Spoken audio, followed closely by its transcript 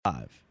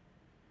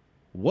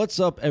What's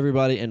up,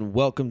 everybody, and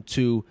welcome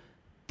to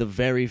the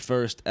very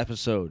first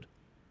episode,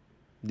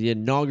 the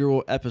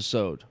inaugural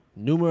episode,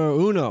 numero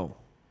uno,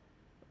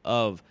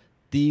 of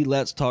the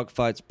Let's Talk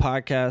Fights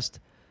podcast.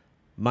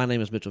 My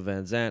name is Mitchell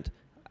Van Zant.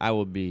 I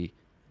will be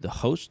the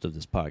host of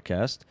this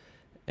podcast,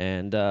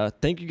 and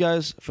thank you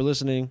guys for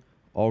listening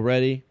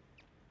already.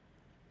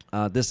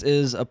 This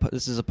is a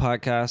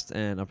podcast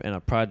and a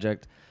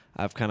project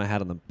I've kind of had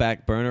on the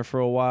back burner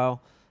for a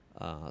while,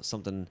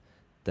 something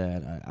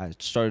that I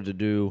started to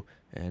do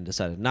and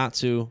decided not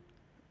to,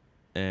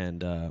 and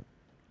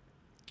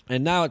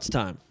now it's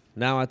time.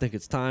 Now I think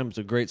it's time. It's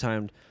a great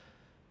time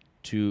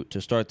to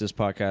start this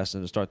podcast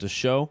and to start this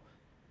show.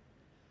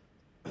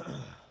 Quick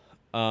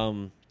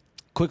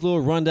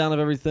little rundown of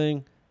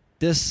everything.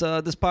 This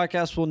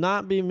podcast will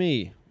not be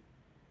me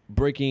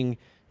breaking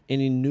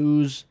any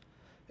news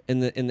in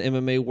the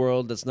MMA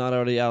world that's not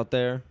already out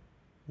there.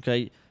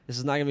 Okay, this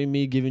is not gonna be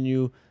me giving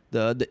you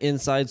the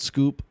inside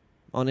scoop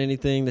on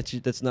anything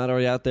that's not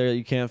already out there that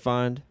you can't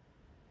find.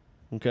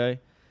 Okay,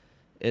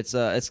 it's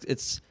gonna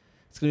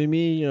be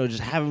me, just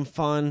having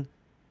fun,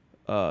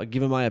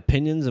 giving my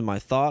opinions and my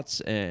thoughts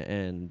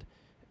and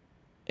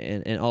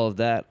all of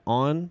that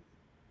on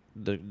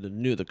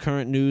the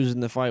current news in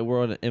the fight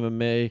world,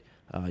 MMA,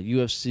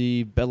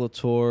 UFC,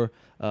 Bellator,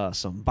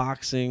 some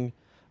boxing,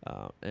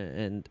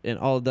 and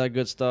all of that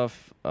good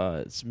stuff.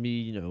 It's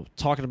me,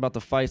 talking about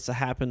the fights that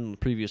happened the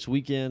previous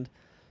weekend,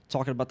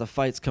 talking about the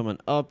fights coming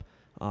up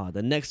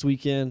the next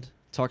weekend,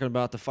 talking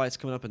about the fights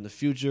coming up in the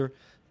future.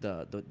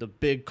 The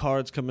big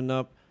cards coming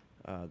up.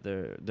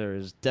 There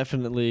is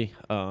definitely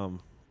a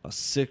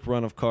sick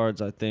run of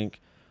cards, I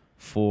think,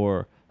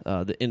 for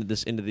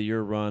this end of the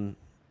year run,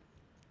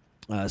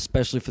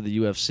 especially for the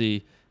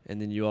UFC.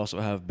 And then you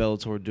also have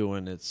Bellator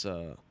doing its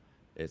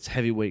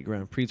heavyweight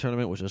Grand Prix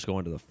tournament, which is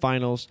going to the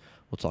finals.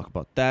 We'll talk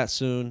about that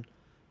soon.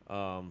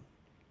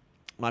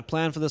 My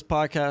plan for this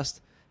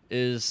podcast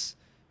is,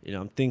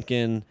 I'm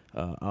thinking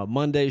a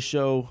Monday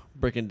show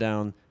breaking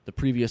down the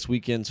previous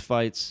weekend's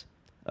fights.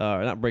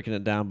 Not breaking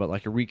it down, but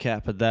like a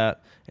recap of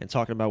that and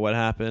talking about what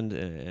happened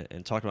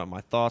and talking about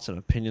my thoughts and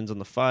opinions on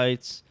the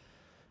fights.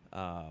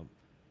 Kind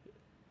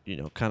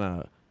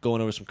of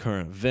going over some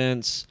current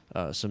events,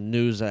 some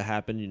news that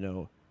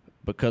happened,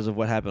 because of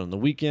what happened on the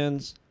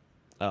weekends.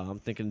 I'm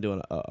thinking of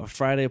doing a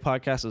Friday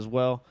podcast as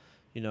well.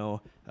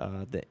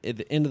 At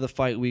the end of the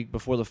fight week,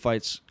 before the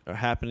fights are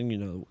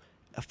happening,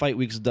 a fight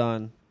week's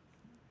done,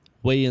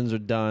 weigh-ins are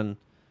done,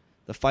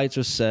 the fights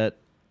are set.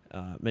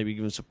 Maybe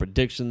giving some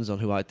predictions on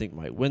who I think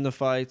might win the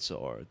fights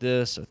or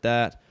this or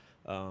that.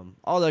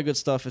 All that good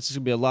stuff. It's just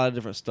going to be a lot of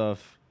different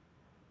stuff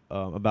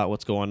about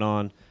what's going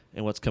on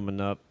and what's coming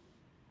up.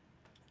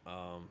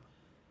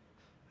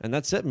 And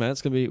that's it, man.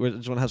 It's going to be, we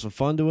just want to have some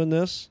fun doing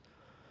this.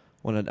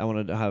 I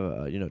wanted to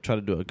have try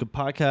to do a good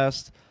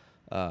podcast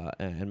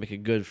and make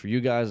it good for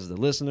you guys as the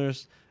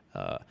listeners,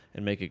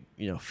 and make it,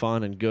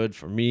 fun and good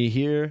for me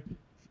here.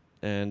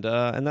 And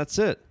that's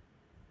it.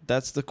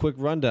 That's the quick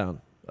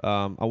rundown.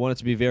 I want it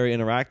to be very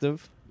interactive.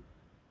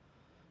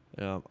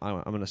 I'm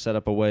going to set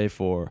up a way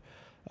for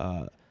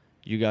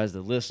you guys,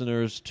 the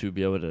listeners, to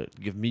be able to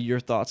give me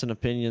your thoughts and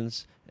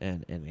opinions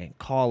and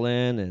call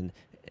in and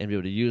be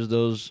able to use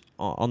those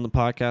on the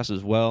podcast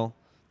as well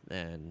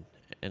and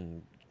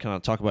kind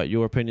of talk about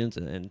your opinions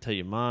and tell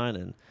you mine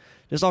and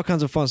just all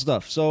kinds of fun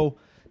stuff. So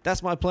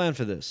that's my plan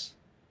for this.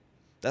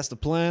 That's the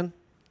plan.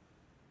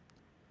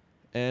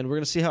 And we're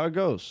going to see how it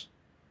goes.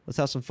 Let's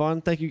have some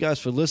fun. Thank you guys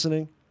for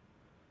listening.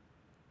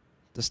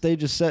 The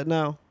stage is set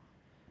now,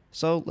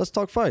 so let's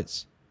talk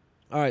fights.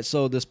 All right,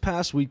 so this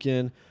past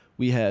weekend,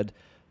 we had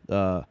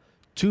 2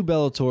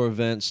 Bellator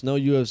events, no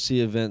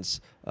UFC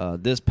events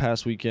this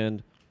past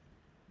weekend.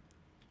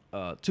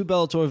 2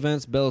 Bellator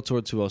events,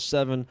 Bellator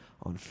 207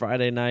 on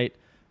Friday night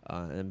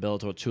and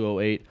Bellator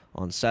 208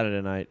 on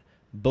Saturday night.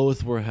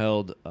 Both were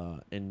held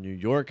in New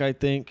York, I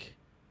think.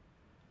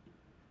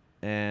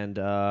 And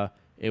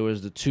it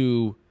was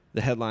the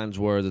headlines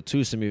were the 2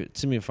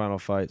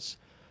 semifinal fights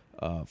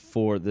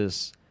for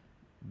this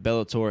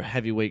Bellator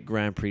heavyweight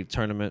Grand Prix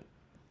tournament,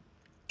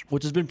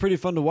 which has been pretty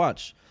fun to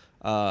watch.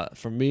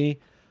 For me,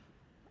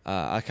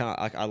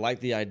 I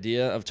like the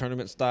idea of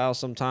tournament style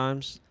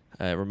sometimes.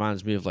 It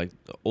reminds me of like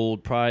the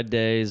old Pride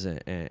days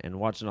and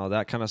watching all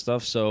that kind of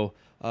stuff. So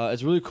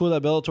it's really cool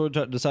that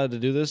Bellator decided to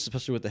do this,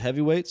 especially with the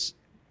heavyweights.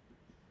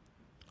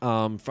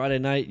 Friday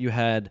night, you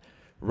had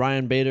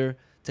Ryan Bader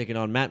taking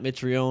on Matt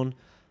Mitrione.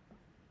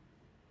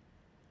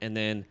 And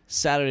then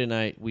Saturday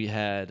night, we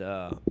had,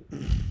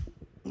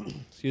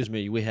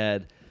 we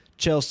had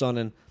Chael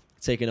Sonnen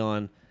taking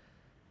on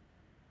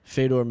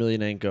Fedor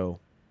Emelianenko.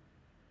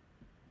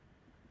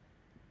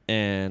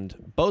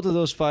 And both of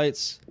those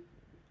fights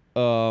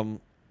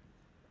didn't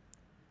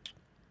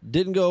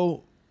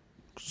go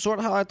sort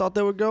of how I thought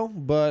they would go,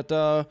 but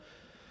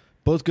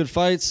both good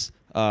fights.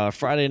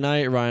 Friday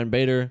night, Ryan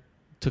Bader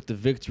took the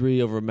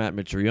victory over Matt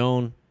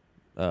Mitrione.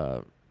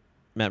 Matt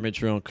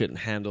Mitrione couldn't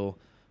handle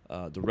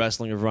the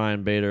wrestling of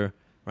Ryan Bader.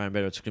 Ryan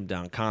Bader took him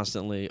down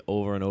constantly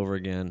over and over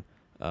again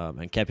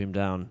and kept him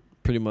down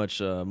pretty much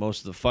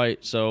most of the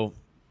fight. So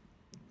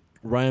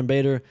Ryan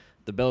Bader,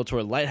 the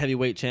Bellator light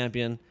heavyweight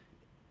champion,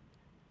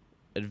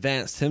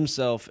 advanced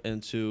himself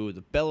into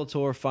the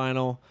Bellator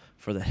final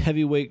for the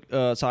heavyweight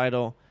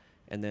title.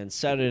 And then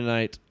Saturday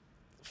night,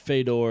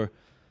 Fedor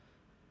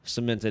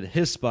cemented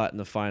his spot in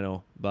the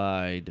final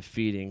by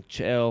defeating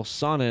Chael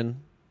Sonnen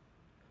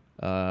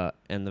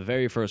in the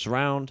very first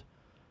round.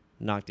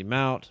 Knocked him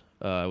out.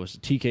 It was a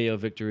TKO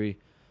victory.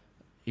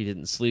 He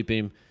didn't sleep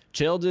him.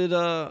 Chael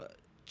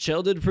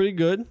did pretty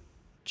good.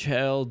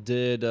 Chael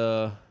did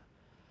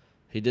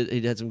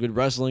he had some good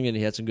wrestling and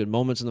he had some good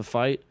moments in the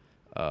fight.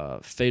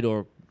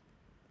 Fedor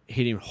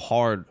hit him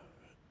hard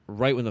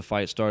right when the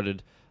fight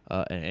started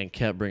and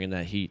kept bringing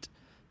that heat.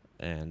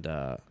 And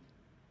at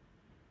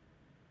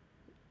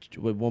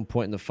one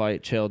point in the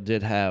fight, Chael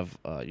did have,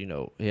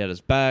 he had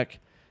his back.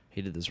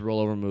 He did this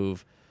rollover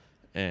move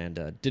and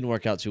didn't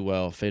work out too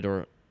well.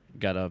 Fedor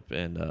got up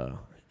and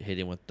hit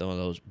him with one of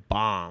those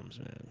bombs,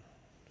 man.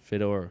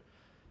 Fedor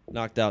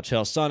knocked out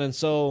Chael Sonnen.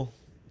 So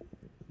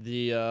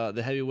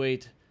the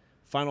heavyweight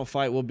final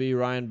fight will be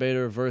Ryan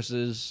Bader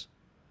versus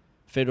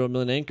Fedor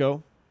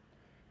Emelianenko.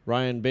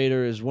 Ryan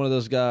Bader is one of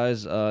those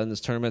guys in this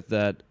tournament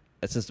that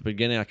since the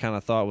beginning I kind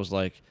of thought was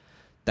like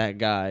that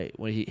guy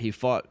when he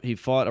fought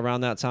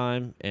around that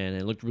time and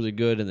it looked really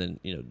good, and then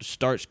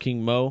starts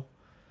King Mo,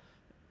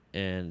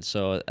 and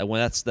so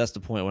when that's the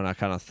point when I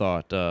kind of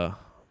thought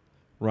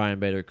Ryan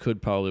Bader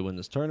could probably win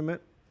this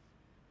tournament.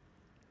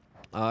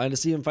 And to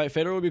see him fight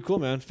Fedor would be cool,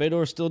 man.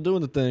 Fedor's still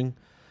doing the thing.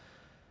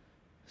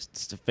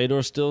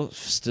 Fedor's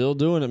still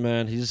doing it,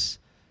 man. He's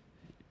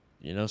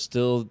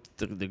still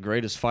the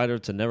greatest fighter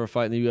to never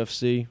fight in the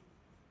UFC.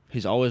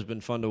 He's always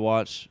been fun to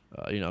watch.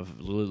 I've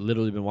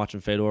literally been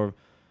watching Fedor,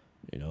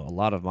 a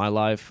lot of my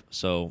life.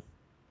 So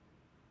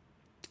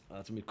it's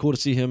going to be cool to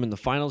see him in the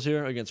finals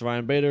here against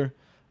Ryan Bader.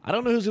 I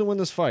don't know who's going to win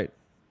this fight.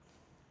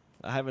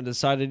 I haven't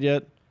decided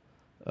yet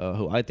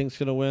who I think's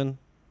going to win.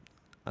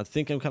 I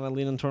think I'm kind of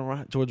leaning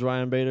towards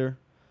Ryan Bader.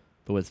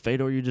 But with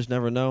Fedor, you just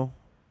never know.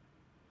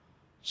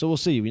 So we'll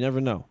see. We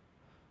never know.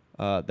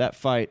 That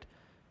fight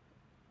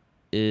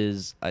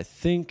is, I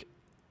think,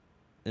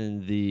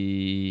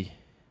 it's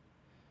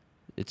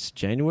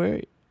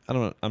January. I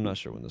don't know. I'm not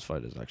sure when this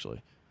fight is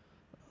actually.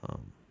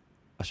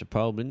 I should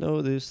probably know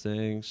these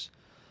things.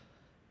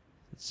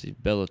 Let's see.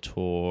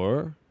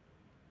 Bellator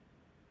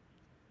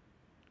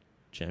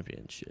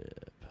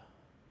Championship.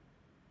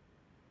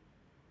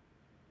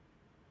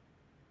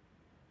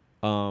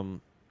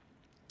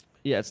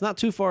 Yeah, it's not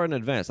too far in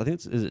advance. I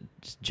think is it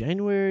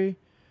January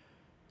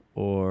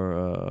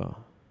or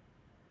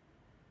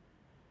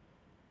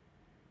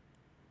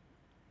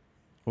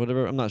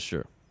whatever. I'm not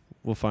sure.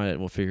 We'll find it and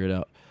we'll figure it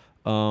out.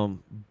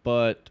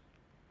 But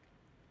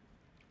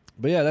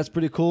yeah, that's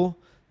pretty cool.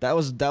 That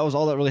was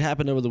all that really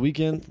happened over the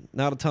weekend.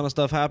 Not a ton of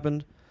stuff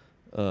happened.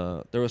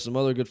 There were some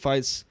other good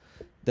fights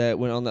that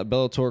went on that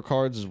Bellator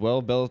cards as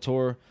well.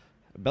 Bellator's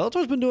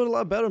been doing a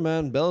lot better,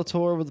 man. Bellator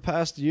over the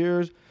past 2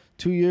 years,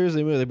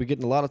 they've been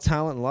getting a lot of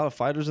talent and a lot of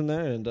fighters in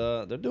there, and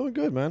they're doing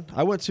good, man.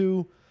 I went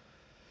to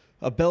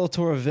a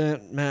Bellator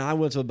event. Man, I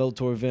went to a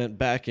Bellator event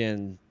back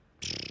in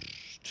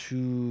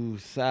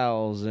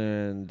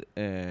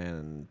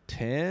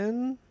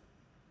 2010.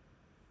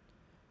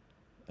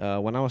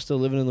 When I was still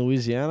living in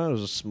Louisiana, it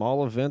was a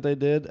small event they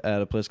did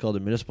at a place called the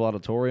Municipal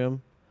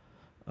Auditorium.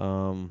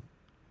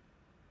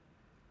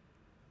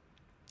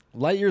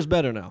 Light years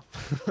better now.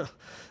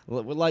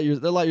 They're light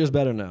years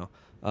better now.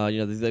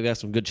 They've got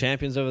some good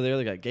champions over there.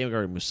 They got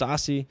Gegard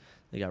Mousasi.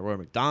 They got Roy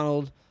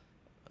McDonald.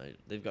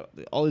 They've got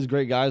all these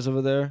great guys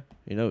over there.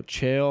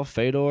 Chael,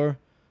 Fedor.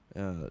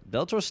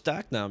 Bellator's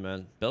stacked now,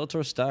 man.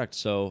 Bellator's stacked.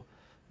 So,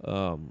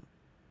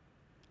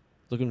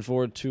 looking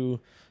forward to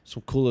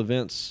some cool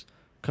events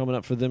coming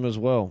up for them as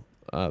well.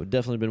 I've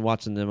definitely been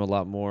watching them a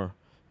lot more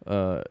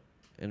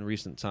in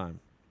recent time.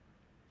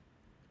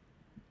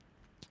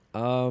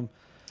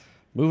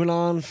 Moving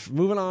on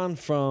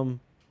from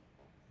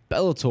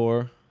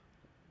Bellator.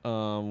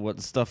 What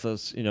the stuff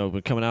that's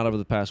been coming out over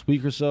the past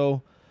week or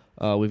so.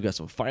 We've got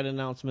some fight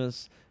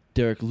announcements.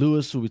 Derek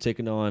Lewis will be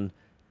taking on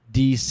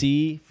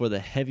DC for the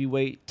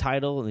heavyweight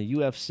title in the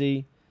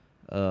UFC.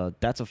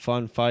 That's a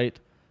fun fight.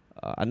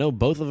 I know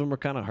both of them are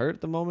kind of hurt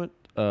at the moment.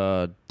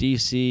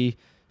 DC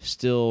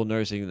still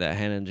nursing that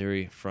hand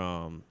injury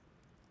from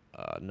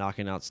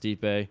knocking out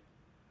Stipe.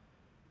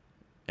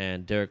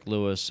 And Derek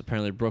Lewis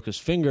apparently broke his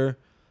finger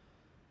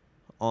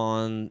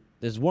on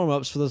his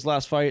warm-ups for this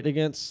last fight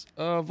against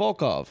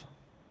Volkov,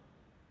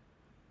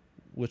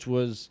 which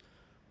was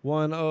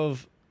one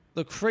of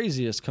the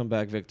craziest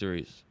comeback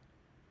victories,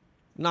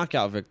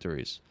 knockout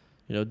victories.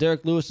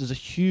 Derek Lewis is a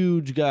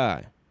huge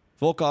guy.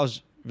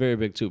 Volkov's very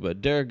big too,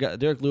 but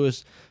Derek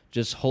Lewis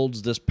just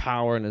holds this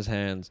power in his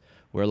hands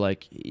where,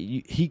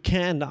 he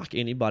can knock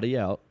anybody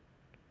out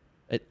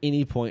at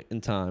any point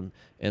in time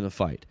in the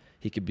fight.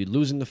 He could be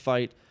losing the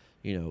fight,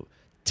 10-8,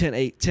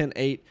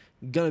 10-8,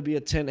 gonna be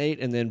a 10-8,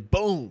 and then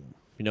boom,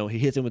 he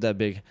hits him with that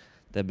big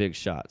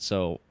shot.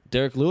 So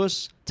Derek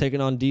Lewis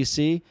taking on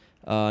DC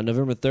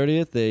November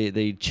 30th.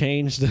 They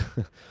changed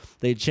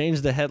they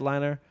changed the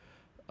headliner.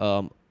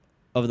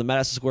 of the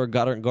Madison Square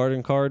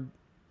Garden card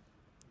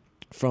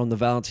from the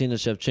Valentina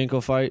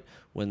Shevchenko fight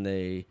when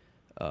they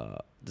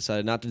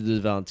decided not to do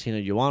the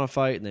Valentina Joanna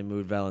fight, and they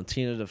moved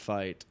Valentina to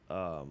fight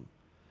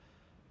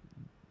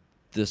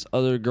this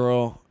other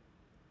girl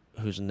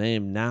whose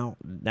name now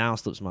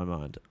slips my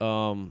mind.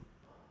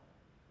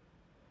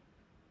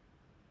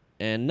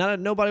 And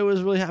nobody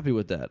was really happy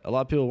with that. A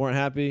lot of people weren't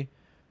happy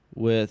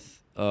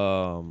with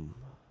that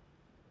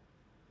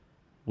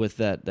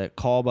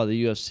call by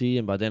the UFC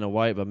and by Dana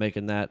White by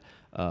making that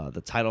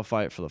the title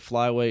fight for the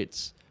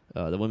flyweights,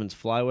 the women's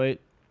flyweight,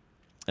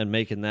 and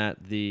making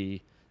that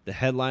the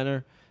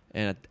headliner.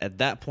 And at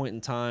that point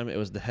in time, it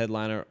was the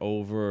headliner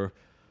over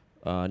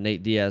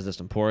Nate Diaz,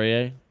 Dustin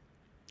Poirier,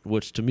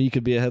 which to me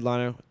could be a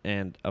headliner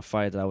and a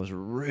fight that I was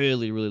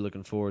really, really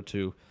looking forward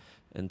to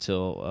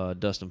until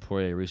Dustin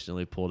Poirier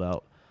recently pulled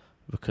out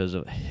because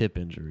of a hip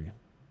injury.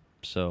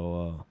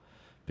 So,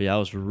 but yeah, I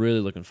was really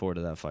looking forward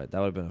to that fight. That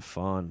would have been a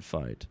fun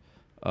fight.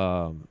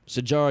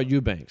 Sijara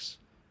Eubanks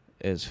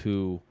is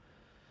who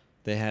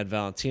they had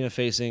Valentina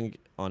facing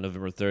on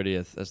November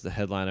 30th as the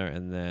headliner,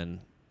 and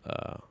then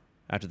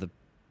after the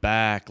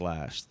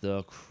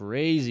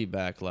crazy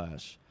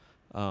backlash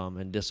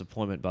and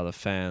disappointment by the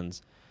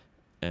fans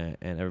and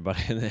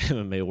everybody in the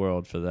MMA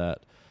world for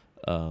that,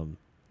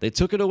 they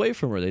took it away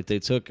from her. They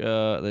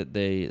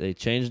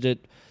changed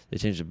it. They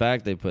changed it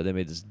back. They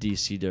made this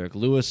DC Derek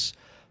Lewis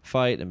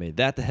fight and made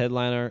that the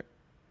headliner.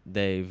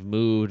 They've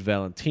moved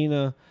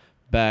Valentina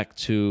back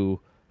to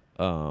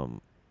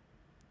the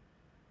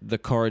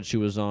card she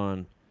was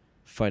on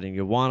fighting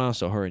Joanna.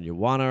 So her and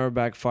Joanna are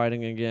back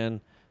fighting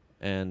again,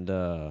 and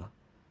I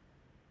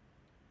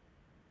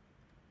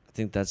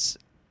think that's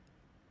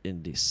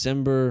in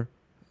December.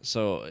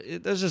 So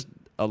there's just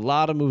a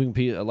lot of moving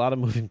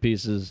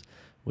pieces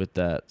with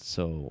that.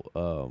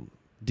 So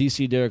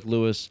DC Derek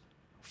Lewis,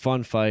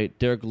 fun fight.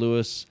 Derek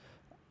Lewis,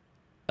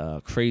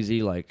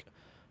 crazy, like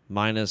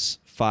minus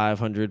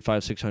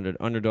 600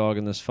 underdog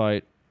in this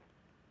fight.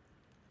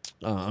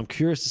 I'm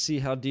curious to see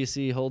how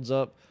DC holds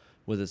up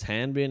with his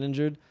hand being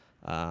injured.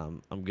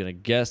 I'm going to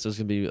guess there's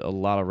going to be a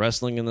lot of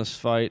wrestling in this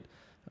fight.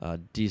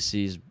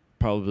 DC's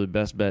probably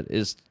best bet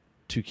is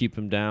to keep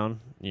him down,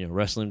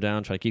 wrestle him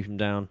down, try to keep him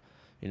down.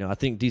 I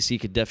think DC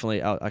can definitely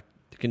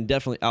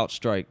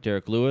outstrike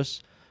Derek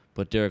Lewis,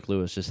 but Derek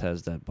Lewis just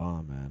has that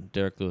bomb, man.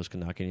 Derek Lewis can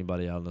knock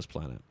anybody out on this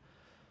planet.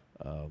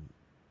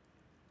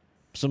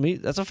 So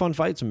that's a fun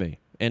fight to me,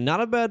 and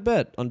not a bad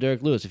bet on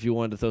Derek Lewis. If you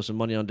wanted to throw some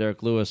money on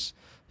Derek Lewis,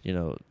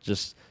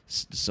 just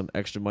some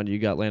extra money you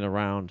got laying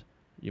around,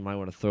 you might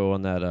want to throw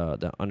on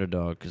that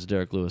underdog, because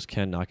Derek Lewis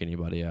can knock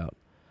anybody out.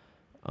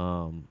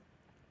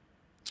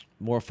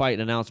 More fight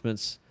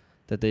announcements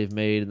that they've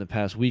made in the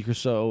past week or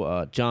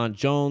so. Jon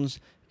Jones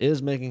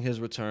is making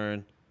his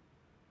return.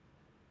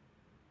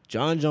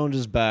 Jon Jones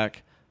is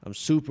back. I'm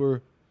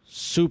super,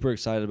 super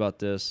excited about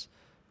this.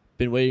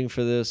 Been waiting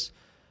for this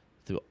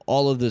through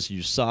all of this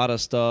USADA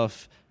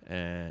stuff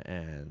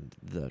and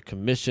the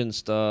commission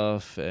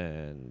stuff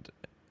and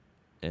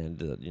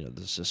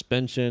the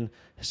suspension.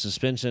 His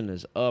suspension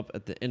is up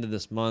at the end of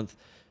this month,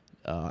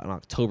 on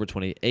October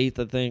 28th,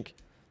 I think.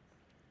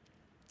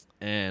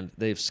 And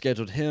they've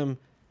scheduled him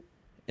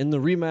in the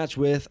rematch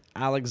with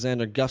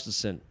Alexander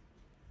Gustafsson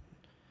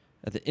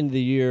at the end of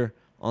the year,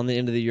 on the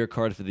end of the year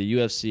card for the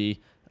UFC.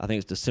 I think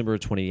it's December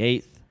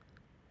 28th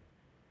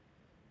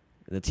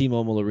in the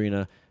T-Mobile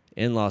Arena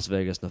in Las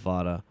Vegas,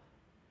 Nevada.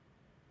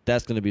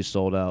 That's going to be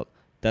sold out.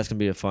 That's going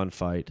to be a fun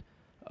fight.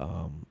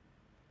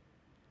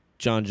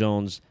 Jon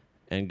Jones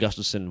and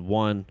Gustafsson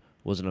 1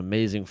 was an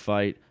amazing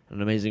fight,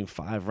 an amazing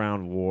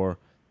 5-round war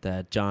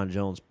that Jon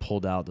Jones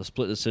pulled out the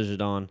split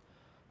decision on.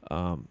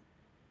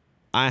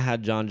 I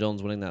had Jon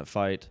Jones winning that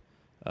fight.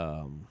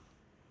 The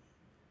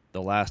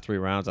last 3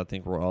 rounds, I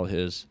think, were all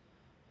his.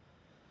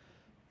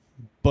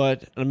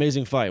 But an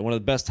amazing fight. One of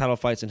the best title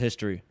fights in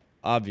history,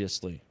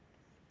 obviously.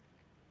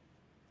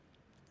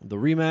 The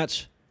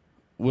rematch,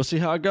 we'll see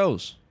how it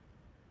goes.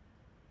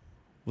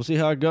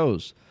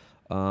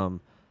 I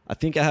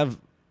think I'm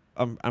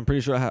pretty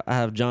sure I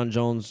have Jon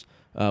Jones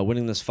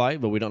winning this fight,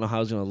 but we don't know how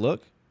he's going to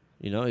look.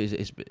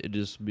 It'd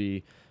just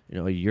be,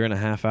 a year and a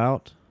half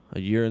out. A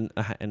year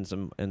and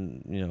some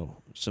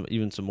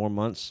more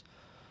months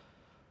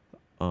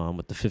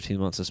with the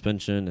 15-month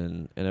suspension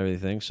and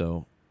everything.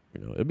 So,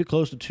 it'd be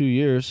close to 2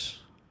 years.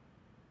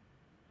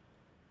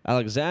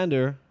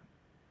 Alexander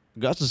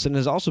Gustafsson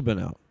has also been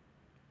out.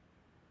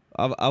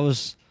 I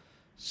was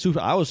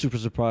super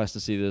surprised to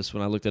see this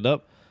when I looked it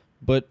up,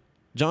 but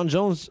Jon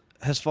Jones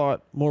has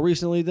fought more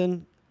recently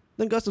than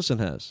Gustafsson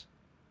has.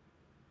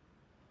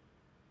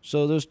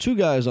 So there's 2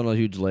 guys on a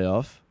huge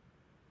layoff.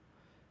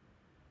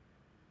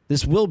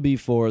 This will be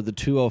for the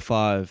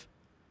 205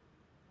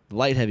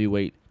 light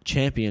heavyweight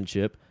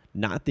championship,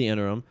 not the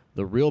interim,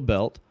 the real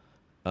belt,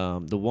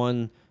 the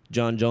one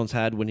Jon Jones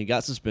had when he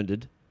got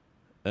suspended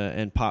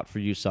and popped for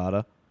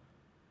USADA.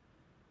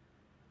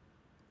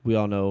 We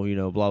all know,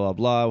 blah, blah,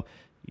 blah.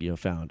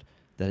 Found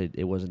that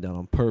it wasn't done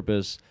on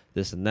purpose,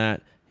 this and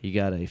that. He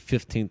got a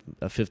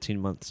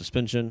 15-month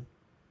suspension.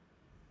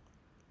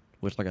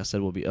 which, like I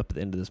said, will be up at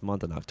the end of this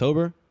month in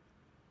October.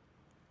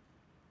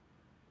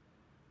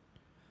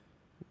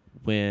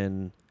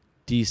 When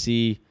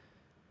DC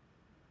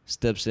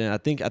steps in, I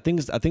think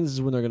this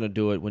is when they're gonna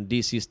do it. When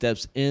DC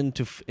steps in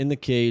the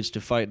cage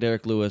to fight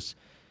Derek Lewis,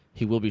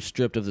 he will be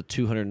stripped of the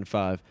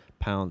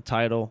 205-pound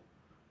title,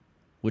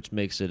 which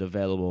makes it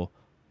available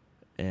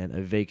and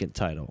a vacant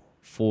title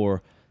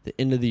for the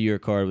end of the year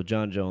card with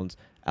Jon Jones,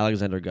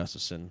 Alexander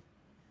Gustafsson.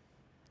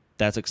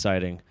 That's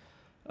exciting.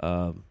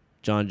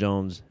 Jon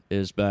Jones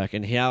is back,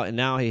 and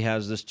now he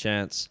has this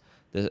chance.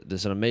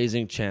 There's an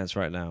amazing chance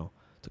right now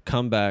to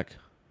come back,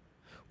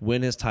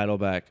 win his title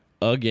back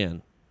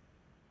again,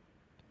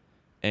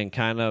 and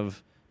kind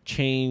of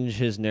change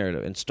his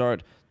narrative and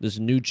start this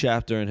new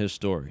chapter in his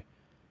story.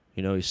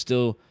 You know, he's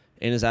still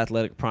in his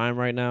athletic prime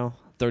right now,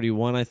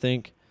 31, I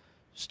think.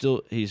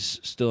 He's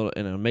still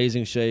in an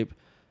amazing shape.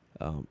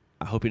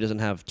 I hope he doesn't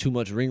have too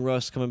much ring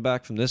rust coming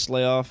back from this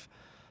layoff,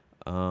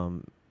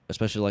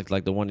 especially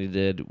like the one he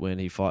did when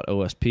he fought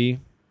OSP.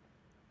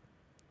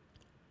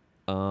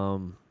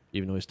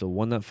 Even though he still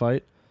won that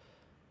fight.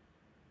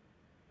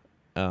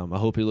 I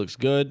hope he looks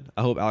good.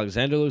 I hope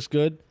Alexander looks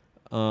good.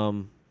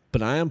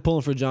 But I am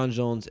pulling for Jon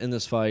Jones in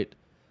this fight.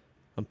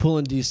 I'm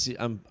pulling DC.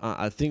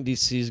 I think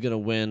DC is going to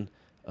win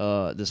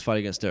this fight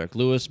against Derek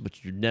Lewis,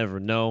 but you never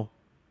know.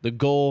 The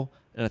goal,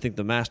 and I think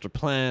the master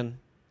plan,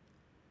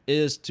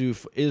 is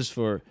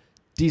for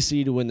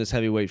DC to win this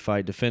heavyweight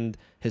fight, defend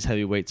his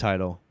heavyweight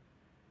title.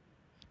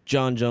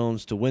 Jon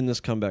Jones to win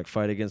this comeback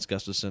fight against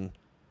Gustafsson,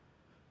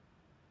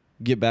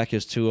 get back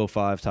his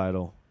 205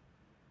 title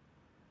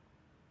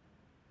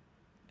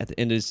at the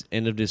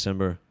end of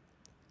December.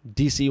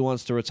 DC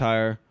wants to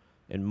retire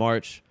in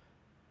March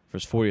for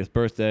his 40th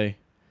birthday.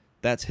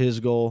 That's his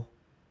goal.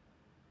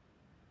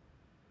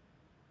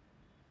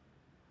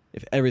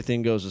 If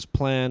everything goes as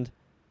planned,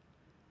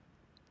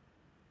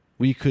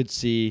 we could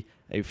see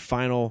a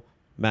final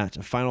match,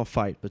 a final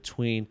fight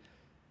between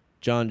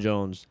Jon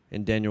Jones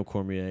and Daniel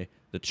Cormier,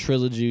 the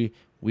trilogy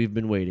we've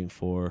been waiting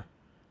for,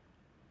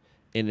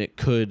 and it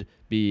could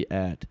be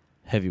at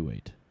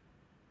heavyweight.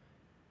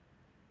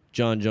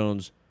 Jon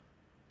Jones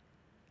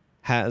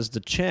has the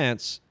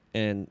chance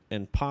and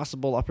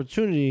possible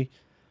opportunity,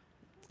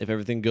 if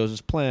everything goes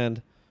as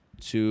planned,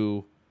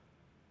 to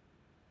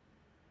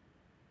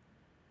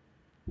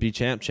be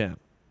champ.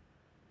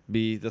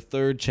 Be the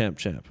third champ.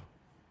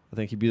 I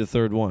think he'd be the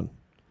third one.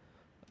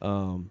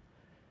 And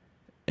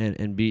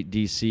beat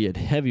DC at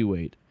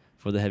heavyweight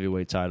for the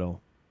heavyweight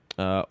title.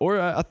 Or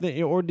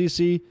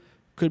DC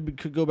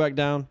could go back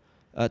down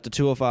to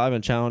 205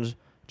 and challenge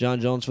Jon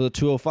Jones for the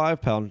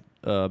 205-pound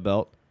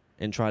belt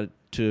and try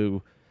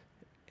to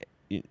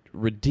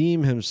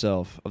redeem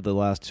himself of the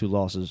last two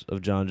losses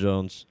of Jon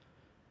Jones.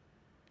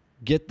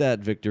 Get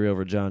that victory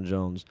over Jon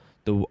Jones,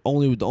 the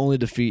only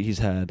defeat he's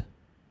had,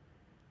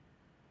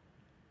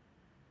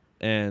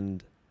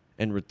 and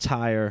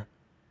retire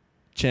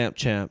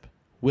champ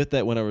with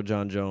that win over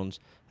Jon Jones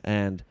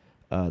and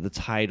the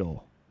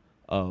title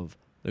of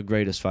the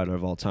greatest fighter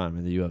of all time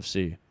in the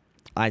UFC.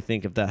 I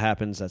think if that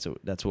happens, that's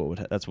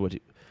what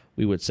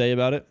we would say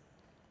about it.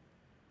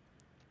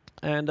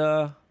 And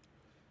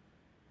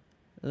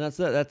that's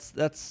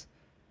it.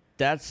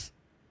 That's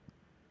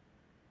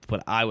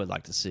what I would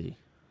like to see.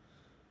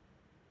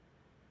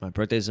 My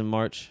birthday's in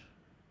March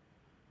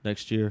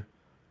next year.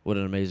 What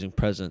an amazing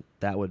present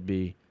that would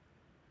be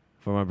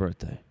for my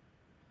birthday.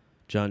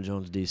 Jon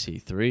Jones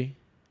DC 3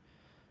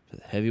 for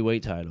the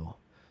heavyweight title.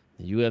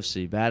 The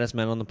UFC, baddest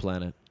man on the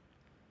planet.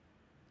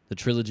 The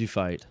trilogy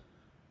fight.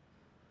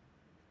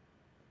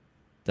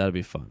 That'd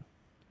be fun.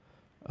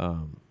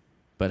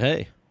 But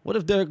hey, what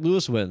if Derek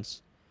Lewis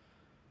wins?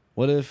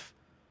 What if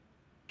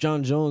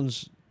Jon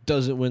Jones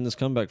doesn't win this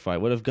comeback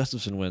fight? What if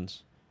Gustafsson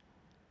wins?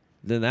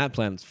 Then that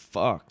plan's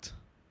fucked.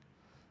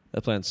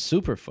 That plan's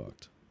super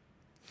fucked.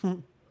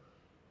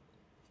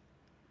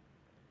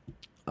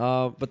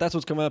 But that's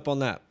what's coming up on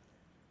that.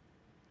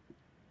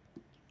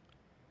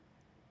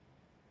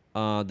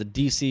 The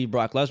DC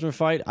Brock Lesnar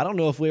fight. I don't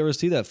know if we ever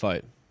see that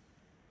fight.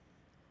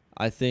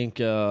 I think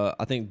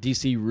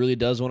DC really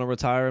does want to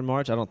retire in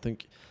March. I don't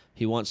think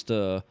he wants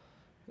to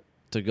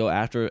go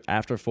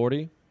after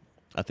 40.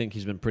 I think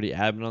he's been pretty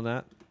adamant on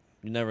that.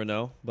 You never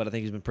know, but I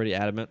think he's been pretty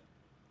adamant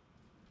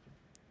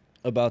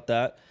about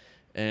that.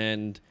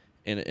 And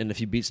if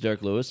he beats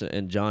Derek Lewis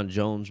and Jon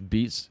Jones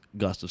beats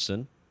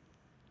Gustafsson,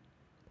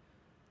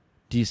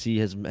 DC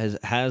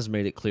has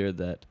made it clear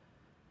that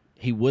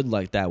he would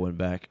like that one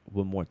back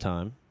one more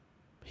time.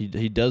 He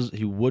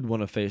would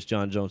want to face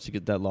Jon Jones to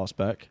get that loss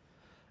back,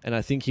 and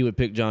I think he would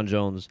pick Jon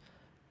Jones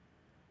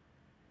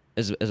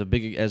as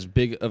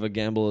big of a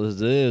gamble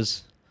as it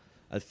is.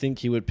 I think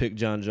he would pick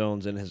Jon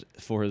Jones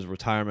for his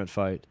retirement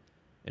fight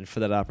and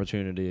for that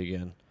opportunity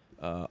again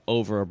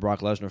over a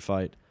Brock Lesnar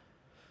fight.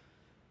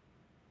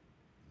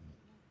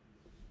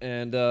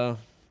 And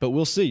but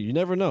we'll see. You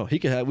never know. We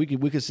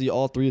could see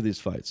all three of these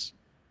fights.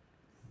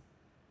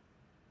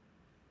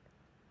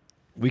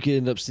 We could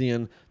end up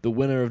seeing the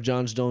winner of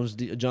Jon Jones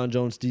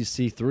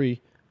DC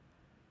 3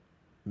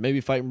 maybe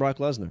fighting Brock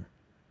Lesnar.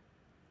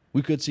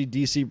 We could see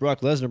DC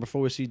Brock Lesnar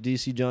before we see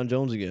DC John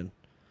Jones again.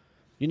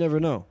 You never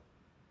know.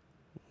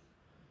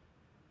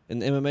 In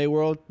the MMA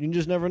world, you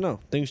just never know.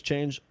 Things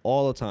change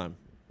all the time.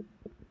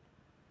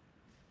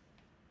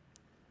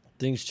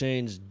 Things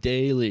change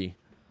daily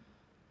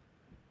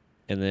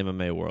in the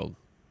MMA world.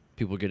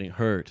 People getting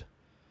hurt.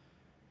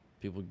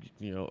 People,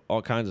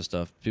 all kinds of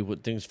stuff.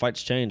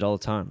 Fights change all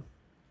the time.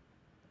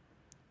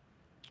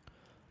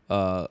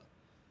 And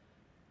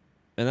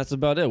that's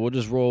about it. We'll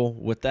just roll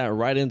with that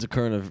right into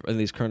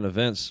these current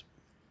events.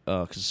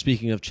 Because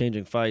speaking of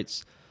changing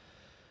fights,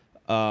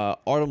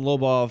 Artem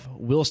Lobov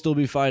will still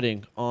be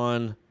fighting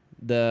on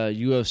the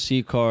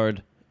UFC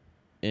card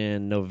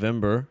in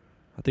November.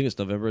 I think it's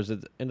November. Is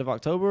it the end of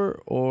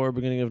October or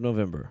beginning of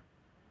November?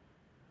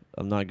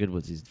 I'm not good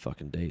with these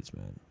fucking dates,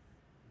 man.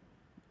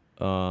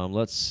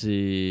 Let's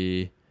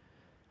see.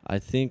 I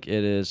think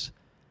it is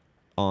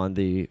on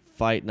the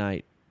Fight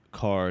Night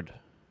card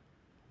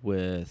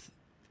with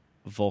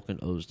Volkan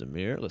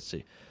Ozdemir. Let's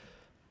see.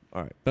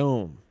 All right,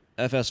 boom.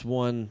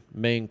 FS1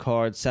 main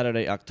card,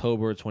 Saturday,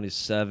 October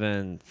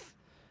 27th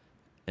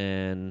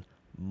in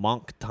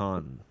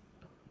Moncton,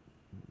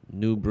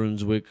 New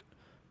Brunswick,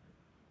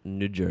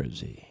 New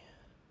Jersey.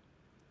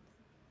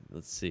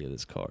 Let's see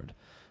this card.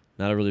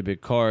 Not a really big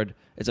card.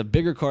 It's a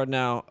bigger card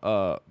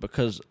now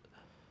because...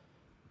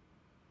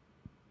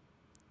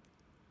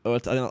 I'll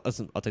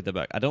take that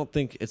back. I don't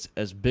think it's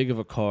as big of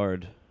a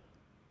card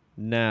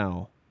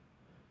now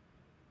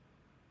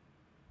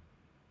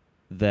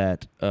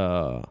that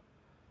Zabara,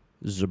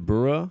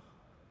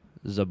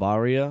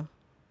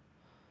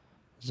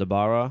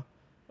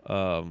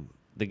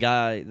 the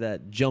guy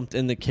that jumped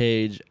in the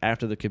cage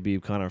after the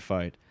Khabib Conor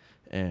fight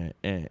and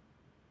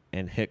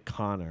hit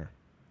Conor.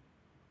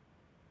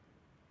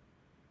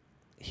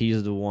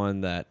 He's the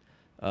one that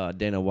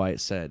Dana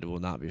White said will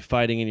not be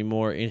fighting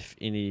anymore. If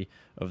any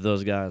of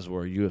those guys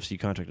were UFC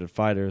contracted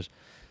fighters,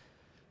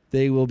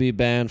 they will be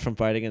banned from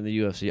fighting in the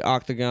UFC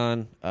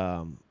octagon.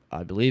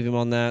 I believe him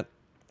on that.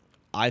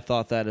 I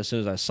thought that as soon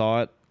as I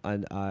saw it.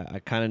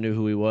 I kind of knew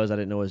who he was. I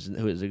didn't know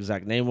who his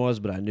exact name was,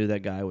 but I knew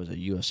that guy was a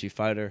UFC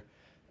fighter.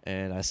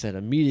 And I said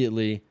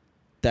immediately,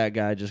 that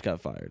guy just got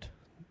fired.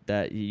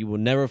 That you will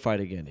never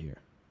fight again here.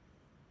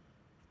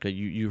 Okay,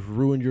 you've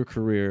ruined your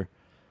career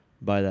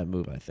by that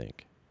move, I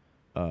think.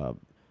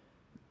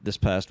 This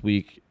past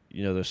week,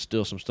 there's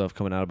still some stuff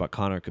coming out about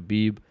Conor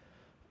Khabib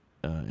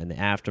and the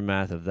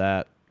aftermath of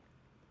that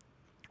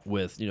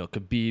with,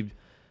 Khabib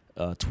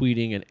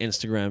tweeting and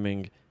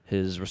Instagramming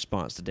his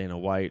response to Dana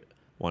White,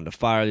 wanted to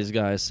fire these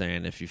guys,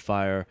 saying if you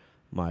fire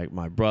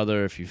my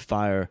brother, if you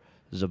fire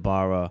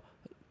Zabara,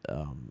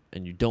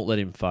 and you don't let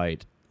him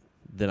fight,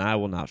 then I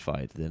will not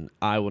fight. Then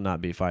I will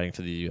not be fighting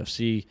for the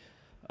UFC.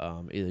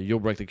 Either you'll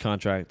break the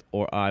contract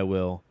or I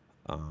will.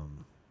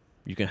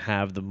 You can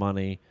have the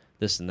money,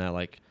 this and that.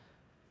 Like,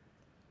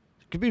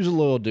 Khabib's a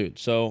loyal dude.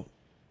 So,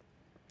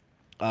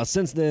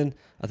 since then,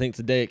 I think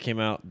today it came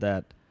out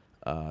that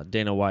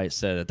Dana White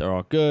said that they're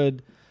all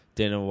good.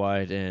 Dana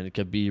White and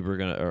Khabib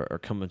are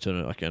coming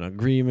to an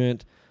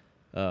agreement.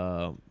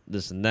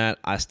 This and that.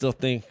 I still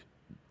think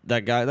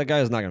that guy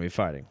is not going to be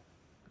fighting.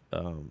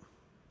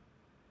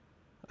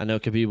 I know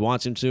Khabib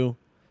wants him to.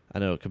 I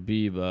know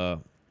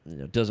Khabib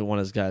doesn't want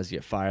his guys to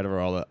get fired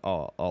over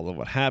all of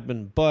what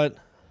happened, but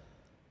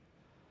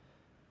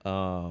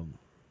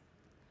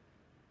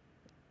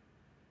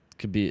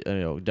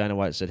Khabib, Dana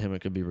White said him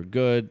and Khabib were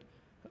good.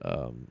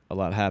 A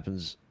lot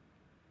happens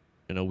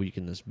in a week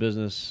in this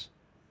business.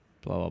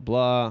 Blah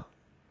blah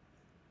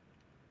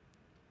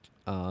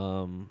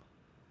blah.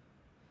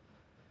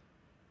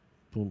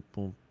 Boom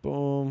boom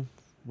boom.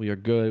 We are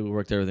good. We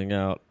worked everything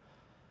out.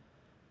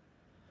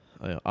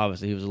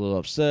 Obviously, he was a little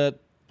upset.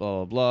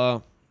 Blah blah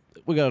blah.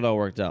 We got it all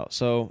worked out.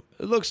 So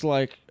it looks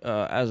like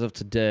as of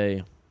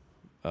today,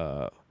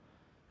 and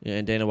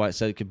Dana White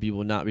said Khabib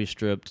will not be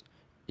stripped,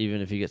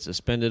 even if he gets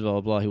suspended. Blah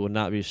blah blah. He will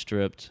not be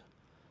stripped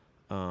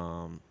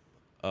of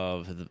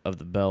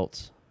the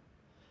belt.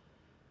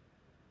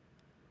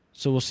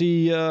 So we'll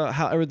see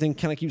how everything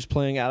kind of keeps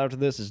playing out after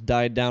this. It's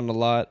died down a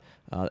lot.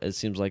 It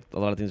seems like a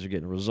lot of things are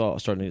getting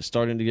resolved,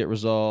 starting to get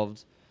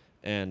resolved,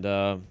 and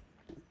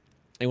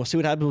we'll see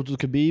what happens with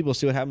Khabib. We'll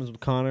see what happens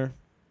with Conor.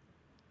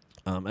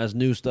 As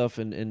new stuff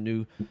and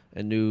new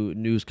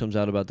news comes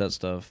out about that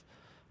stuff,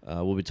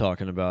 we'll be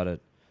talking about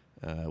it.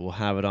 We'll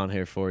have it on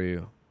here for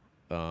you.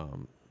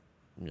 I'll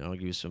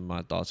give you some of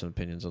my thoughts and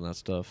opinions on that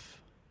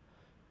stuff,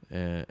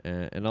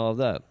 and all of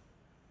that.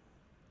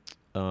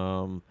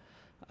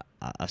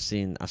 I've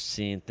seen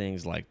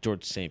things like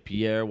George St.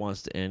 Pierre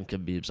wants to end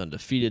Khabib's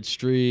undefeated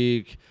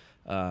streak.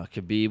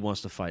 Khabib wants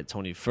to fight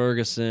Tony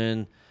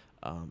Ferguson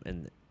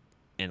in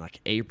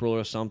like April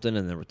or something,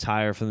 and then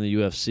retire from the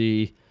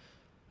UFC.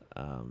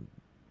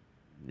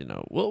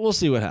 We'll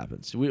see what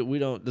happens. We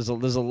don't. There's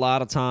a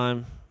lot of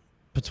time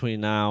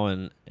between now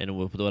and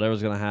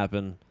whatever's gonna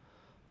happen.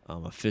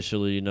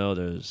 Officially,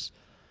 there's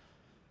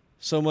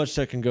so much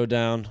that can go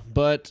down.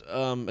 But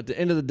at the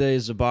end of the day,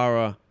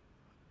 Zabara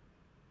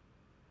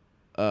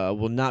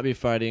will not be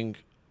fighting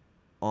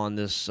on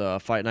this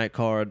fight night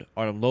card.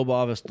 Artem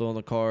Lobov is still on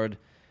the card.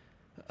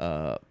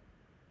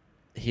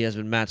 He has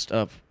been matched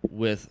up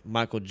with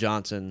Michael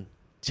Johnson,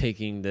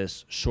 taking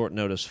this short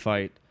notice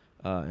fight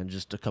in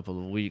just a couple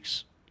of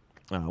weeks,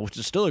 which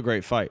is still a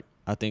great fight.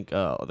 I think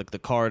the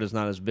card is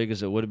not as big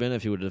as it would have been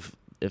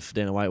if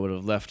Dana White would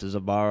have left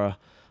Zabara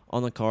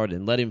on the card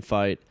and let him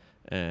fight.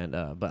 And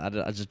but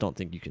I just don't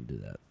think you can do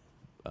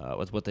that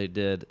with what they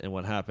did and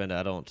what happened.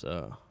 I don't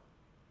think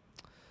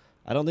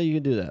you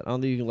can do that. I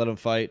don't think you can let him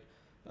fight.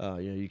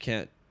 You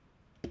can't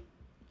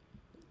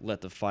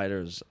let the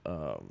fighters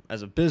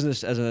as a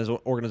business, as an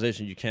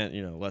organization, you can't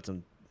let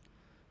them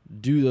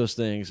do those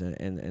things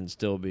and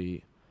still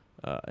be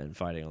and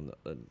fighting on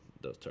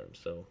those terms.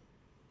 So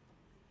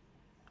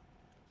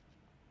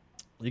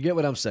you get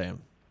what I'm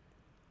saying.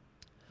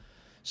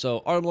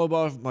 So Artem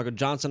Lobov, Michael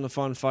Johnson, a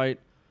fun fight.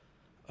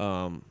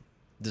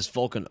 This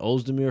Volkan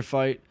Ozdemir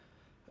fight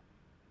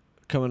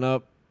coming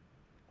up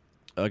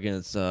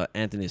against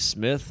Anthony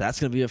Smith. That's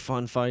going to be a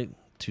fun fight.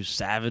 Two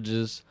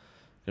savages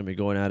going to be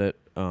going at it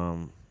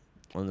on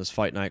this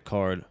fight night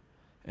card.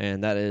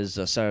 And that is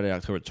Saturday,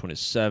 October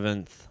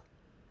 27th.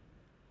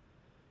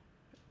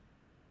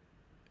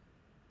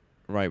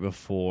 Right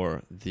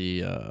before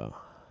the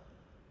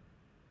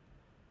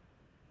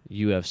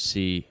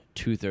UFC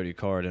 230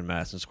 card in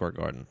Madison Square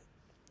Garden,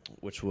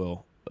 which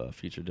will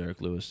feature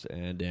Derek Lewis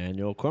and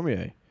Daniel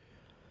Cormier.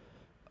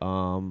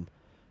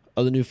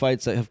 Other new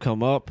fights that have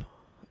come up,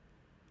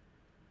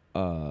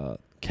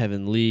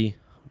 Kevin Lee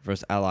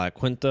versus Ally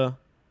Quinta.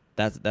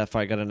 That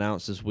fight got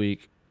announced this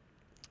week.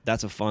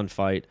 That's a fun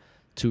fight.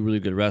 Two really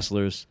good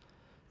wrestlers,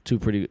 two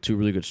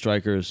really good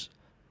strikers.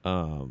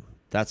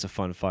 That's a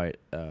fun fight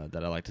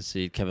that I like to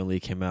see. Kevin Lee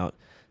came out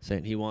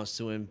saying he wants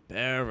to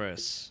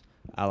embarrass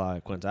Ally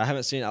Quinta. I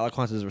haven't seen Ally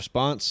Quinta's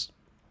response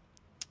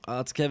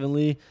to Kevin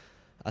Lee.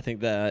 I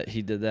think that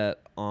he did that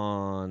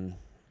on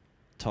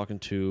talking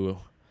to,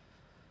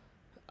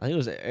 I think it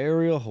was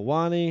Ariel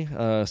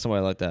Helwani,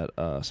 somebody like that,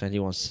 saying he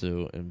wants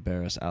to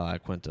embarrass Ally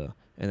Quinta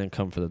and then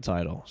come for the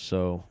title.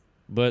 So,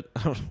 but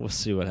we'll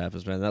see what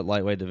happens, man. That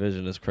lightweight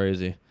division is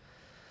crazy.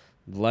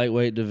 The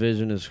lightweight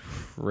division is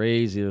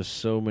crazy. There's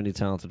so many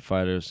talented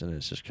fighters, and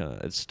it's just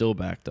it's still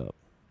backed up.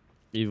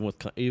 Even with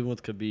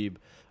Khabib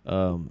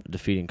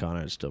defeating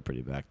Conor, it's still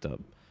pretty backed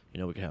up. We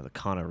could have the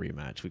Conor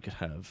rematch. We could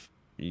have.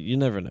 You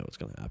never know what's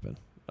going to happen.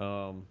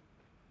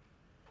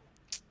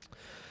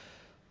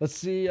 Let's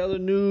see other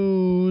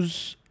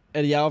news.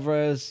 Eddie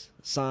Alvarez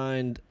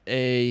signed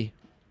a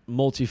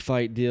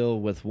multi-fight deal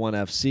with ONE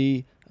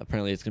FC.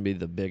 Apparently, it's going to be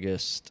the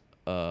biggest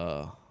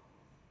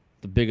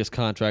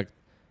contract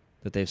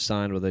that they've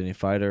signed with any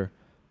fighter.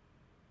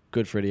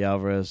 Good for Eddie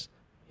Alvarez.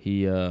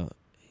 He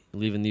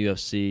leaving the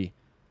UFC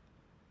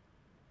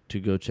to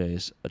go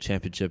chase a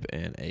championship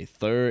in a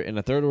third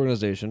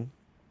organization.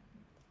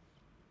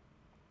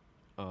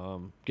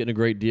 Getting a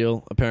great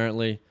deal,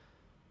 apparently.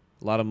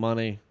 A lot of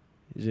money.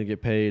 He's going to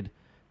get paid,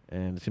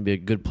 and it's going to be a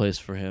good place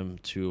for him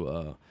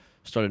to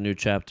start a new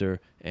chapter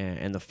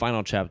and the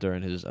final chapter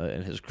in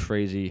his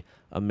crazy,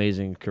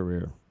 amazing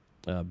career.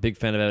 Big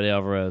fan of Eddie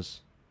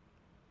Alvarez.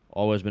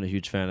 Always been a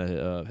huge fan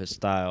of his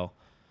style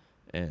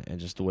and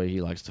just the way he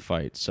likes to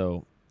fight.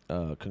 So,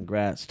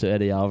 congrats to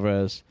Eddie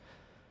Alvarez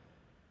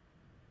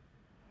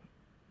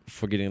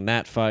for getting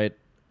that fight.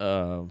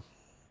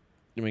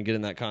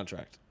 Getting that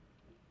contract.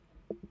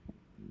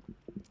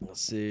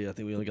 Let's see. I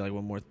think we only got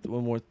one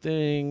more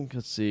thing.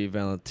 Let's see.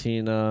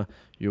 Valentina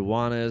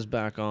Joanna is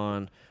back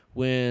on.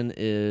 When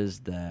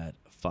is that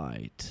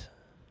fight?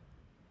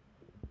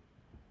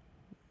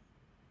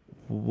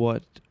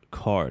 What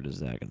card is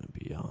that going to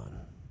be on?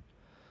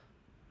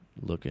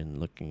 Looking.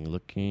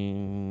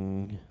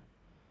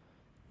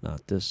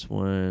 Not this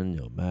one.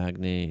 Yo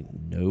Magni.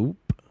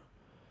 Nope.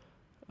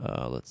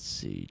 Let's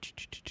see.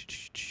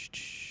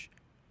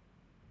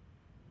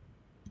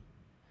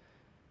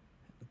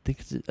 I think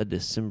it's a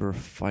December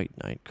fight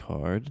night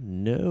card.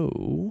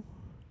 No.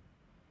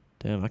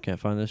 Damn, I can't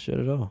find this shit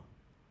at all.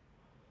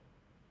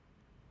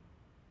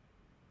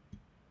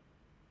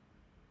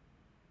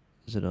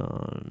 Is it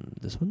on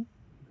this one?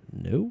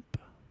 Nope.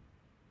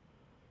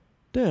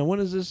 Damn, when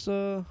is this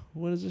you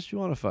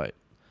want to fight?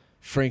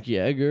 Frankie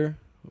Edgar.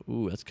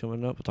 Ooh, that's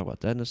coming up. We'll talk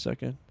about that in a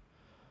second.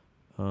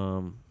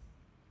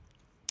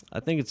 I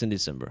think it's in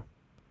December.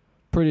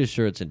 Pretty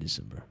sure it's in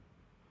December.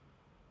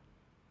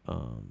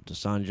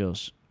 Dos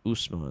Anjos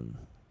Usman.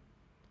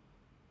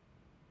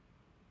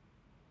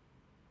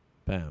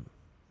 Bam.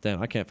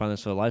 Damn, I can't find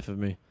this for the life of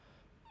me.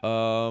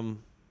 All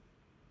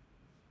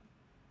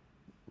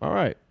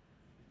right.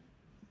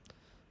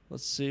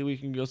 Let's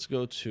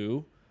go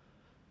to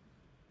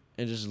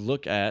and just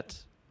look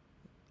at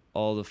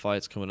all the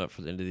fights coming up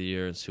for the end of the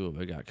year and see what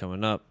we got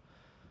coming up.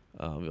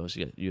 We also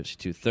got UFC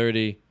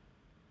 230.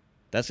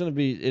 That's gonna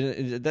be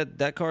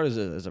that card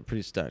is a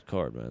pretty stacked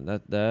card,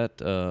 man.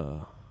 That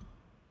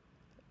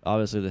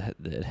obviously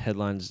the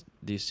headlines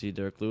DC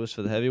Derek Lewis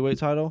for the heavyweight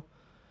title,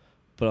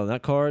 but on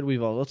that card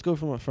let's go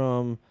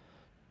from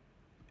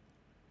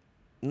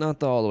not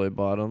the all the way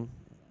bottom.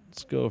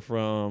 Let's go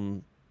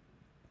from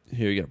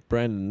Here you got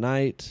Brandon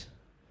Knight.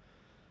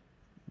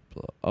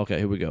 Okay,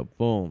 here we go.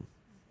 Boom.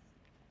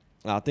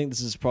 I think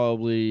this is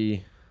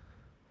probably.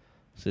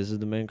 So this is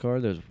the main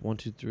card. There's 1,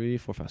 2, 3,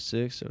 4, 5,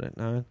 6, 7, 8,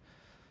 9.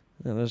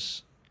 Yeah,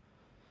 there's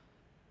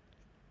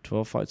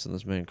 12 fights in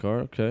this main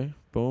card. Okay.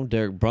 Boom.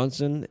 Derek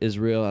Brunson,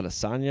 Israel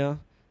Adesanya.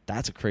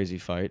 That's a crazy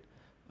fight.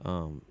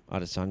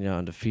 Adesanya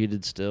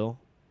undefeated still.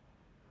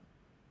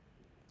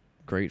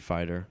 Great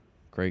fighter.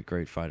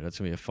 Great fighter. That's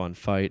going to be a fun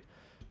fight.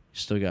 You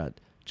still got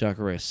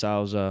Jacare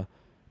Souza,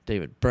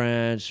 David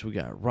Branch. We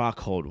got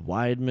Rockhold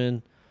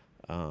Weidman.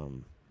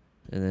 And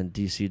then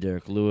DC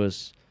Derek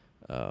Lewis.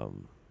 Lando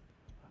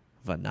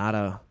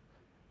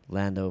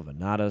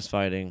Venata's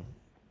fighting.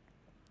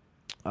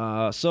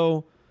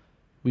 So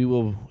we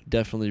will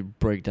definitely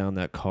break down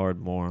that card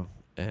more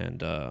and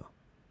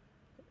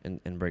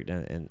break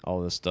down and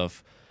all this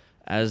stuff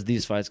as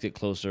these fights get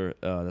closer.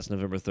 That's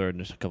November 3rd in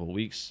just a couple of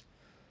weeks.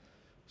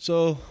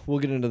 So we'll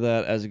get into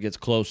that as it gets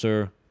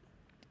closer.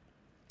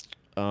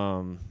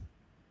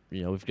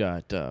 We've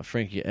got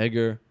Frankie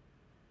Edgar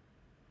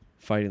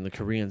fighting the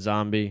Korean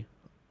Zombie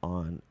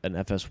on an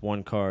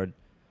FS1 card.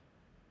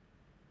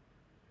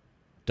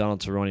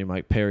 Donald Cerrone,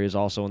 Mike Perry is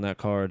also on that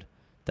card.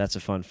 That's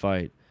a fun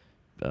fight.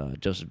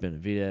 Joseph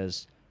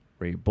Benavidez,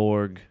 Ray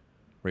Borg.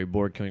 Ray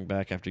Borg coming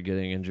back after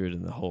getting injured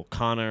in the whole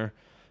Conor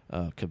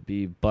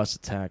Khabib bus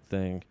attack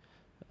thing.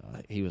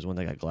 He was one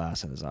that got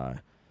glass in his eye.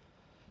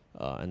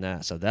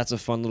 So that's a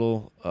fun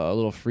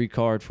little free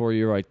card for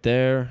you right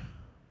there.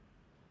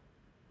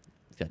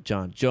 Got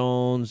John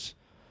Jones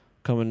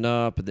coming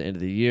up at the end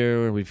of the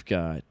year. We've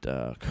got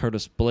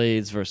Curtis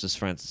Blades versus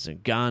Francis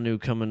Ngannou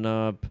coming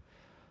up.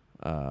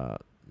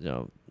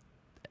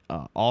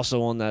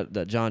 Also on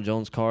that John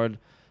Jones card,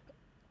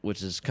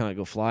 which is kind of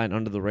go flying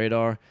under the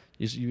radar.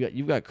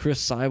 You've got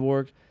Chris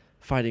Cyborg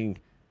fighting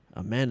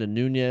Amanda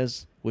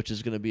Nunes, which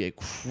is going to be a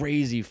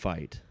crazy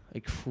fight,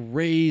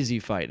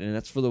 and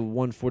that's for the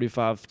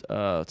 145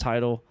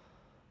 title.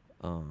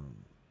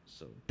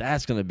 So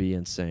that's going to be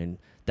insane.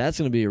 That's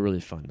going to be a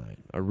really fun night,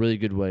 a really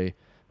good way,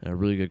 and a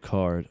really good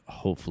card,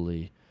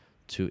 hopefully,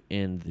 to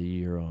end the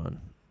year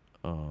on.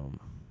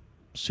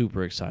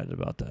 Super excited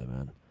about that,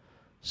 man.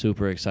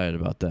 Super excited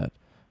about that.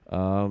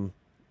 And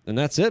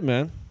that's it,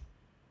 man.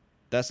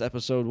 That's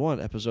episode 1.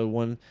 Episode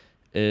 1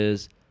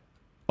 is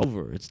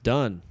over. It's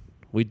done.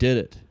 We did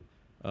it.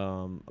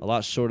 A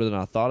lot shorter than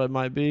I thought it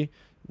might be.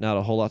 Not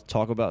a whole lot to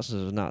talk about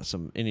since there's not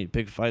any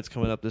big fights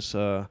coming up this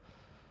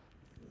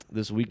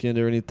weekend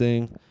or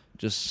anything.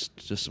 Just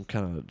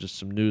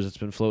some news that's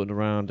been floating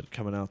around and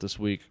coming out this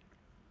week.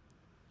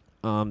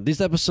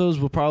 These episodes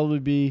will probably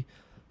be,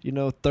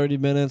 30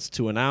 minutes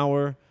to an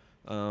hour.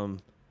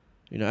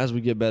 As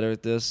we get better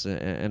at this,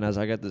 and as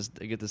I get this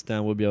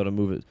down, we'll be able to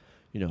move it,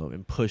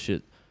 and push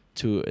it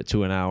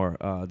to an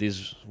hour.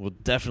 These will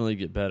definitely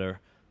get better.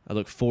 I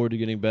look forward to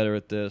getting better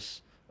at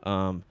this.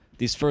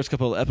 These first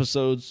couple of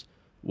episodes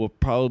will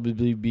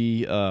probably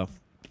be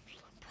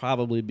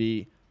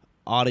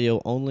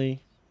audio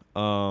only.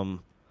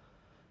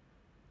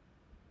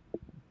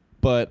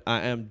 But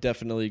I am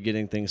definitely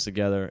getting things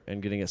together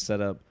and getting it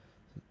set up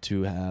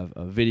to have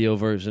a video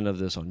version of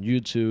this on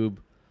YouTube,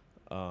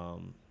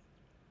 and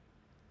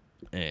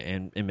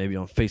maybe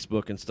on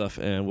Facebook and stuff,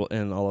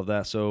 and all of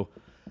that. So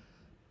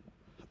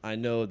I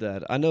know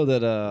that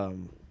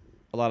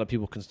a lot of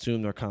people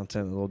consume their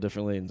content a little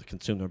differently and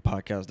consume their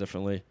podcast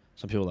differently.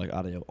 Some people like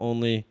audio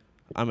only.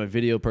 I'm a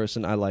video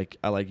person. I like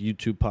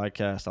YouTube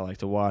podcasts. I like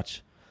to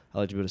watch. I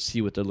like to be able to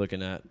see what they're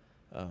looking at,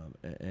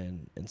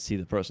 and see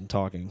the person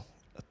talking.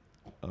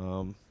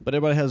 But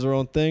everybody has their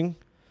own thing.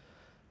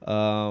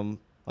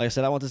 Like I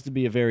said, I want this to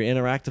be a very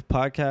interactive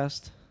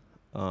podcast.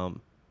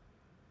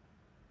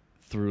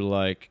 Through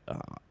like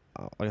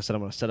I said,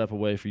 I'm going to set up a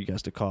way for you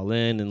guys to call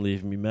in and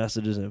leave me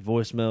messages and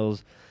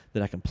voicemails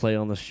that I can play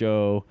on the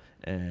show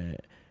and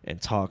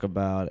talk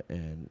about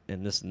and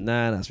this and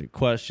that, ask me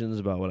questions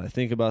about what I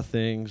think about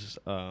things.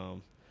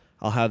 I'll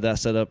have that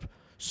set up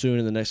soon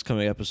in the next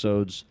coming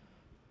episodes.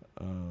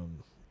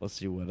 Let's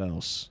see what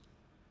else.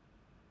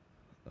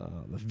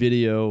 The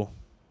video,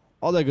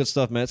 all that good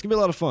stuff, man. It's going to be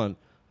a lot of fun.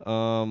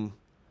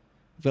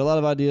 We've got a lot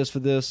of ideas for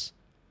this.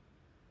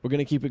 We're going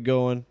to keep it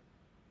going.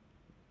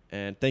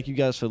 And thank you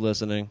guys for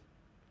listening.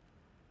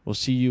 We'll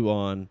see you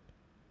on,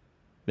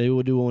 maybe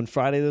we'll do one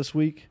Friday this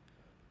week.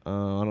 I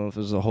don't know if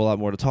there's a whole lot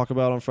more to talk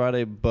about on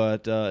Friday,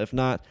 but if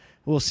not,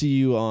 we'll see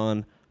you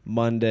on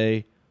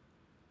Monday.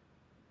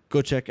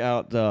 Go check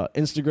out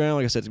Instagram.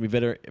 Like I said, it's going to be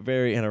very,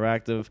 very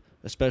interactive,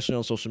 especially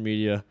on social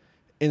media.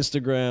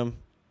 Instagram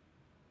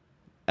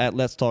at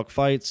Let's Talk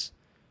Fights.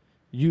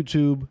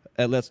 YouTube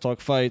at Let's Talk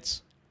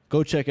Fights.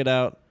 Go check it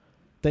out.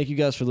 Thank you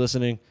guys for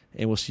listening,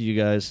 and we'll see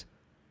you guys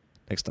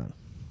next time.